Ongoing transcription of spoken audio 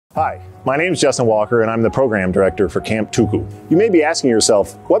Hi, my name is Justin Walker and I'm the Program Director for Camp Tuku. You may be asking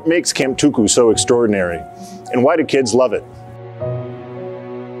yourself, what makes Camp Tuku so extraordinary? And why do kids love it?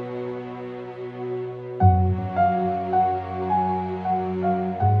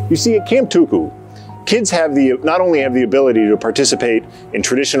 You see, at Camp Tuku, kids not only have the ability to participate in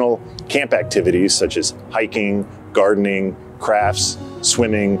traditional camp activities such as hiking, gardening, crafts,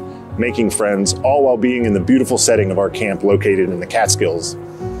 swimming, making friends, all while being in the beautiful setting of our camp located in the Catskills.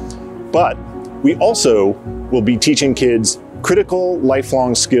 But we also will be teaching kids critical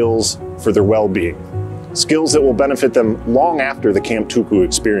lifelong skills for their well-being, skills that will benefit them long after the Camp Tuku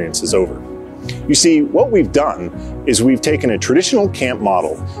experience is over. You see, what we've done is we've taken a traditional camp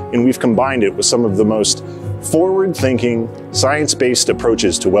model and we've combined it with some of the most forward-thinking, science-based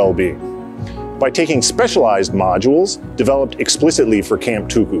approaches to well-being. By taking specialized modules developed explicitly for Camp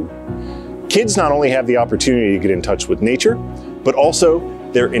Tuku, kids not only have the opportunity to get in touch with nature, but also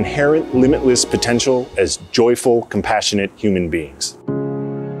their inherent limitless potential as joyful, compassionate human beings.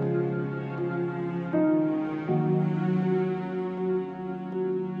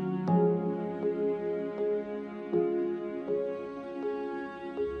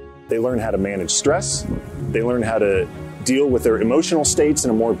 They learn how to manage stress. They learn how to deal with their emotional states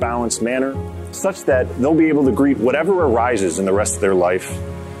in a more balanced manner, such that they'll be able to greet whatever arises in the rest of their life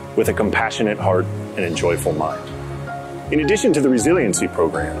with a compassionate heart and a joyful mind. In addition to the resiliency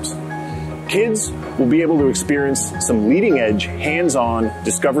programs, kids will be able to experience some leading-edge, hands-on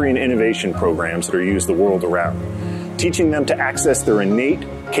discovery and innovation programs that are used the world around, teaching them to access their innate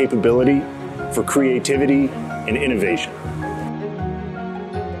capability for creativity and innovation.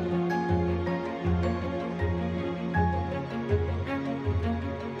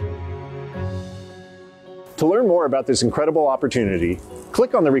 To learn more about this incredible opportunity,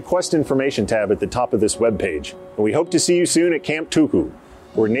 click on the Request Information tab at the top of this webpage, and we hope to see you soon at Camp Tuku,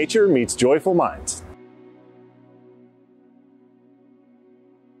 where nature meets joyful minds.